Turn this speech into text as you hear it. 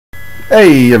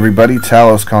Hey everybody,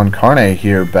 Talos Con Carne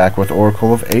here, back with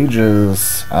Oracle of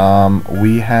Ages.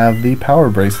 We have the power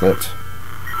bracelet,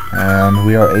 and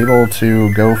we are able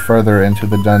to go further into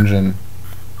the dungeon.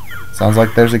 Sounds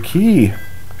like there's a key,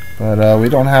 but we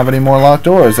don't have any more locked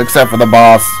doors, except for the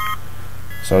boss.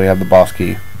 So we have the boss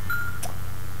key.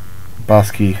 Boss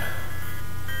key.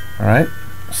 Alright,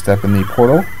 step in the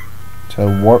portal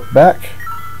to warp back,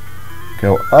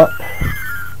 go up,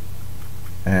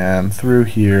 and through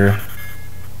here.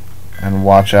 And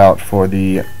watch out for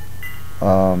the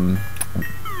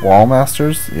wall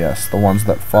masters. Yes, the ones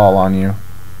that fall on you.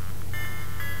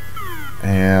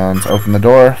 And open the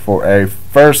door for a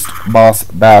first boss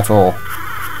battle.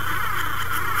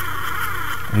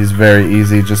 He's very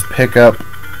easy. Just pick up,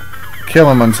 kill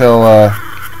him until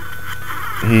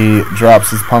he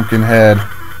drops his pumpkin head,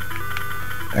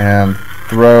 and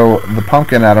throw the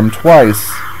pumpkin at him twice.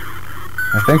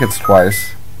 I think it's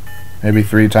twice, maybe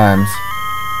 3 times.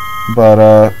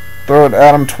 But throw it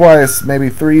at him twice, maybe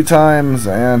 3 times,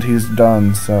 and he's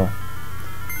done. So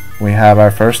we have our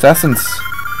first essence,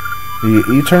 the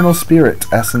eternal spirit,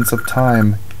 essence of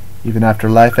time. Even after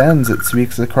life ends, it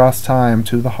speaks across time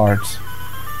to the heart.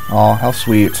 Aw, how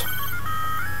sweet.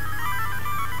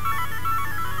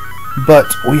 But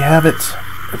we have it.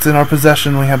 It's in our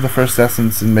possession. We have the first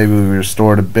essence, and maybe we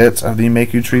restored a bit of the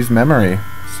Maku Tree's memory.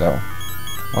 So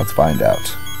let's find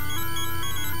out.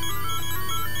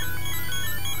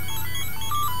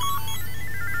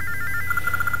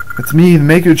 It's me, the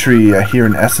Maku Tree. I hear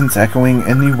an essence echoing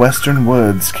in the western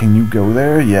woods. Can you go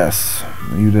there? Yes.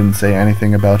 You didn't say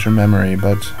anything about your memory,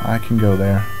 but I can go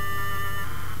there.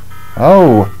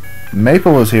 Oh!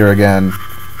 Maple is here again.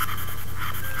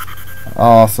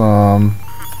 Awesome.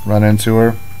 Run into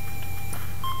her.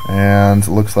 And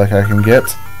looks like I can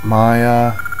get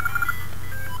my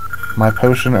my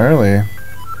potion early.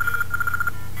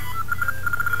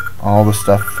 All the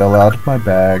stuff fell out of my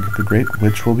bag. The Great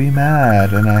Witch will be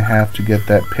mad, and I have to get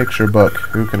that picture book.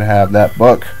 Who could have that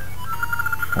book?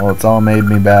 Well, it's all made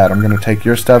me bad. I'm gonna take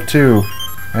your stuff too.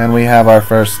 And we have our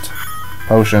first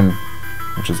potion,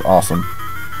 which is awesome.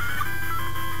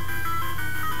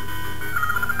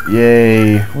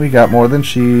 Yay! We got more than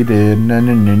she did.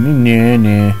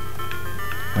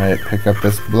 Alright, pick up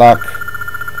this block.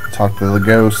 Talk to the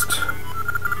ghost.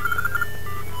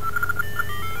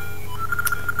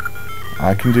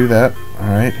 I can do that.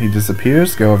 Alright, he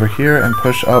disappears. Go over here and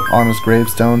push up on his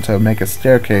gravestone to make a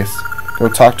staircase. Go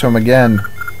talk to him again.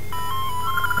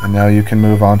 And now you can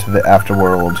move on to the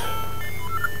afterworld.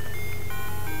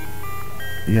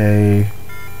 Yay.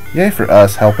 Yay for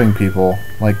us helping people,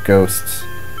 like ghosts.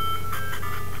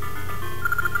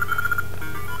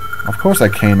 Of course I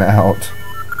came out.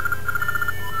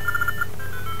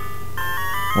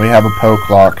 We have a Poe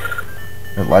clock.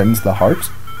 It lightens the heart.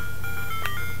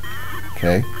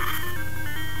 Okay.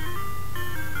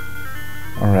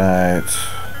 Alright.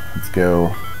 Let's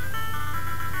go.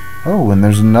 Oh, and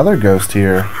there's another ghost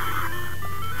here.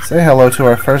 Say hello to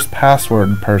our first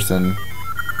password person.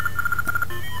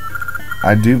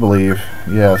 I do believe.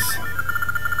 Yes.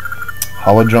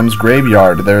 Holodrum's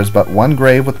graveyard. There is but one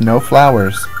grave with no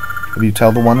flowers. If you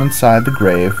tell the one inside the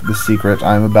grave the secret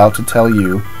I am about to tell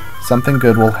you, something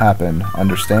good will happen.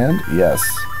 Understand? Yes.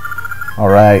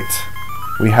 Alright.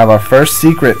 We have our first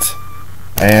secret,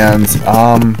 and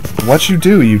what you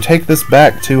do, you take this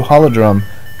back to Holodrum,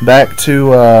 back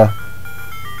to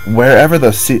wherever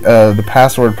the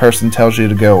password person tells you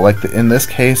to go. Like in this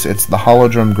case, it's the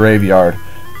Holodrum graveyard,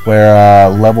 where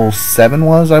level 7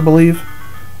 was, I believe,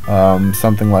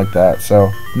 something like that.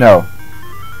 So no,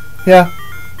 yeah,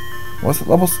 was it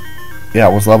level? Yeah,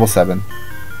 it was level 7.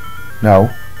 No.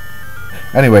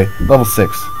 Anyway, level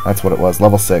 6. That's what it was.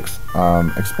 Level 6.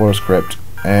 Explorer's Crypt.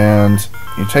 And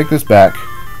you take this back.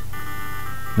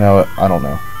 No, I don't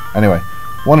know. Anyway,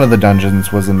 one of the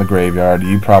dungeons was in the graveyard.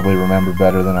 You probably remember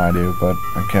better than I do, but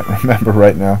I can't remember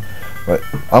right now. But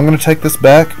I'm going to take this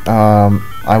back.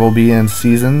 I will be in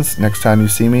Seasons next time you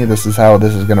see me. This is how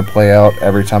this is going to play out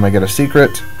every time I get a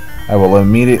secret. I will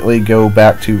immediately go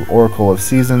back to Oracle of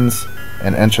Seasons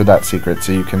and enter that secret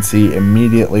so you can see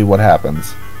immediately what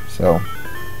happens. So,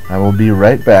 I will be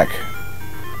right back.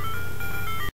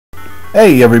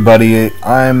 Hey everybody,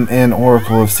 I'm in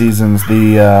Oracle of Seasons,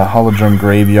 the Holodrum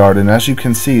graveyard, and as you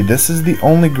can see, this is the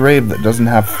only grave that doesn't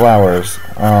have flowers.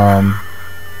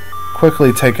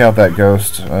 Quickly take out that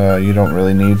ghost. You don't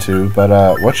really need to,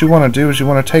 but what you want to do is you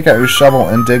want to take out your shovel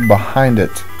and dig behind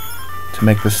it to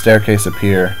make the staircase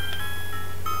appear.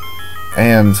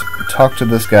 And talk to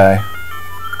this guy.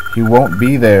 He won't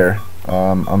be there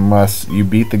unless you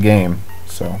beat the game.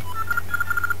 So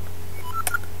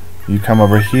You come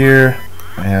over here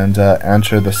and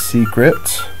enter the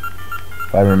secret,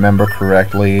 if I remember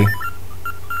correctly.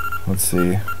 Let's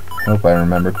see. Hope I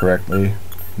remember correctly.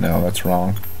 No, that's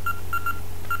wrong.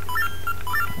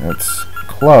 It's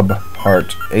club,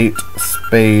 heart, 8,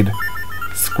 spade,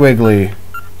 squiggly.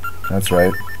 That's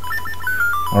right.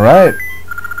 Alright.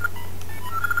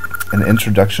 An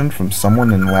introduction from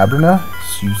someone in Labrina?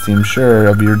 You seem sure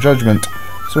of your judgment.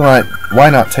 So why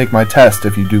not take my test?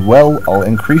 If you do well, I'll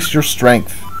increase your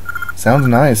strength. Sounds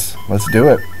nice. Let's do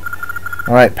it.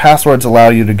 Alright, passwords allow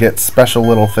you to get special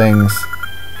little things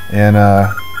in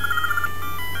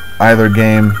either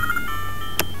game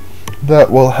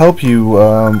that will help you,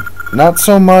 not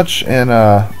so much in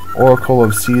Oracle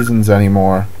of Seasons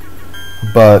anymore,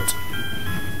 but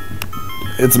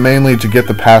it's mainly to get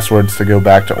the passwords to go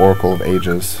back to Oracle of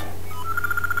Ages.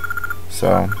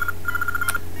 So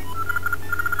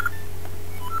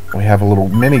we have a little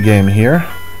mini game here.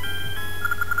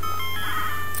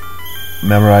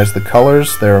 Memorize the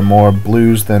colors. There are more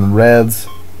blues than reds.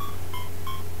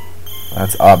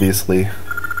 That's obviously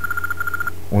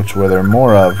which were there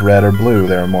more of, red or blue.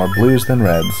 There are more blues than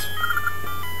reds.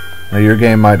 Now your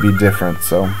game might be different,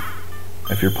 so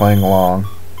if you're playing along,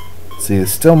 see,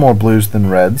 it's still more blues than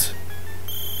reds.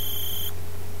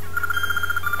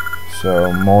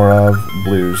 So more of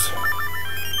blues.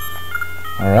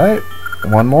 Alright,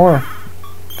 one more.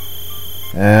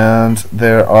 And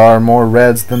there are more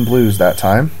reds than blues that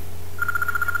time.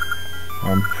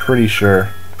 I'm pretty sure.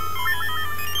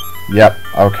 Yep,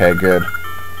 okay, good.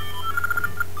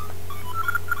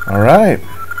 Alright.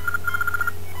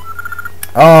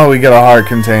 Oh, we get a heart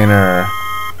container.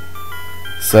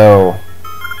 So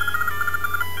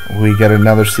we get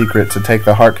another secret to take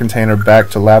the heart container back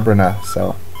to Labrina.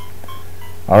 So,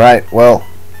 alright, well,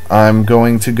 I'm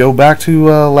going to go back to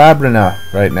Labrina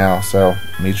right now. So,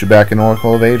 meet you back in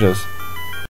Oracle of Ages.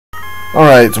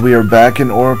 Alright, we are back in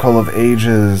Oracle of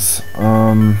Ages.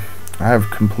 I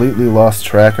have completely lost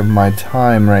track of my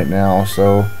time right now,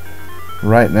 so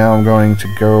right now I'm going to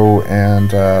go and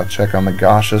check on the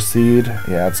Gasha seed.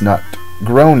 Yeah, it's not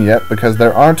grown yet because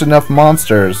there aren't enough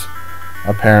monsters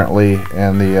apparently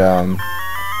in the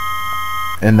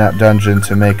in that dungeon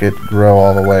to make it grow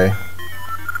all the way,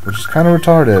 which is kind of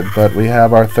retarded, but we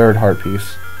have our third heart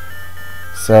piece.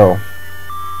 So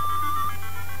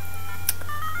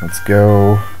let's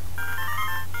go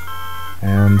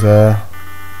and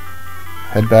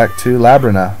head back to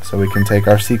Labrina so we can take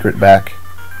our secret back.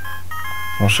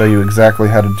 I'll show you exactly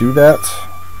how to do that.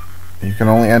 You can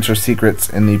only enter secrets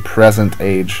in the present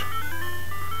age.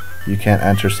 You can't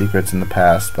enter secrets in the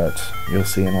past, but you'll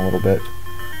see in a little bit.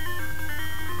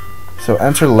 So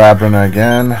enter Labrina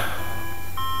again.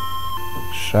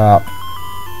 Shop.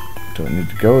 Don't need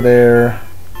to go there.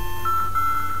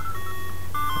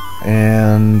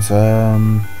 And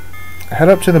head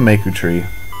up to the Maku tree.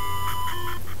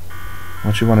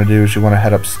 What you want to do is you want to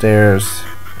head upstairs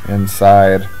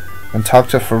inside and talk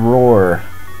to Furore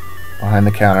behind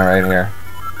the counter right here.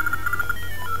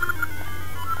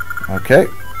 Okay.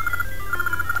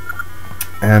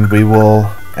 And we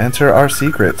will enter our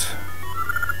secret.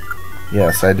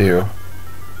 Yes, I do.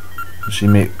 She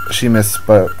misspeaks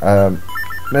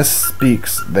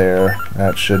there.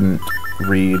 That shouldn't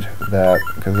read that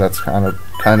because that's kind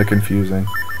of confusing.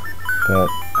 But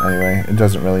anyway, it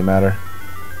doesn't really matter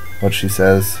what she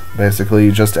says. Basically,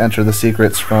 you just enter the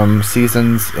secrets from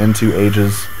seasons into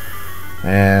ages,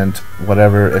 and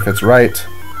whatever, if it's right,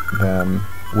 then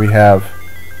we have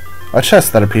a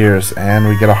chest that appears, and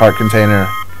we get a heart container.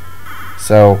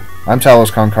 So, I'm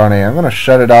Talos Con Carne. I'm going to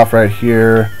shut it off right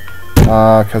here,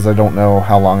 because I don't know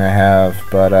how long I have,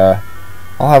 but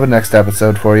I'll have a next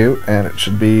episode for you, and it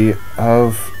should be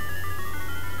of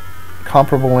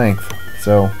comparable length.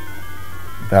 So,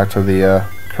 back to the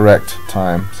correct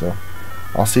time. So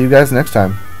I'll see you guys next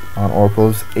time on Oracle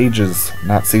of Ages,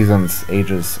 not Seasons,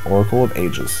 Ages, Oracle of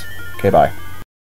Ages. Okay, bye.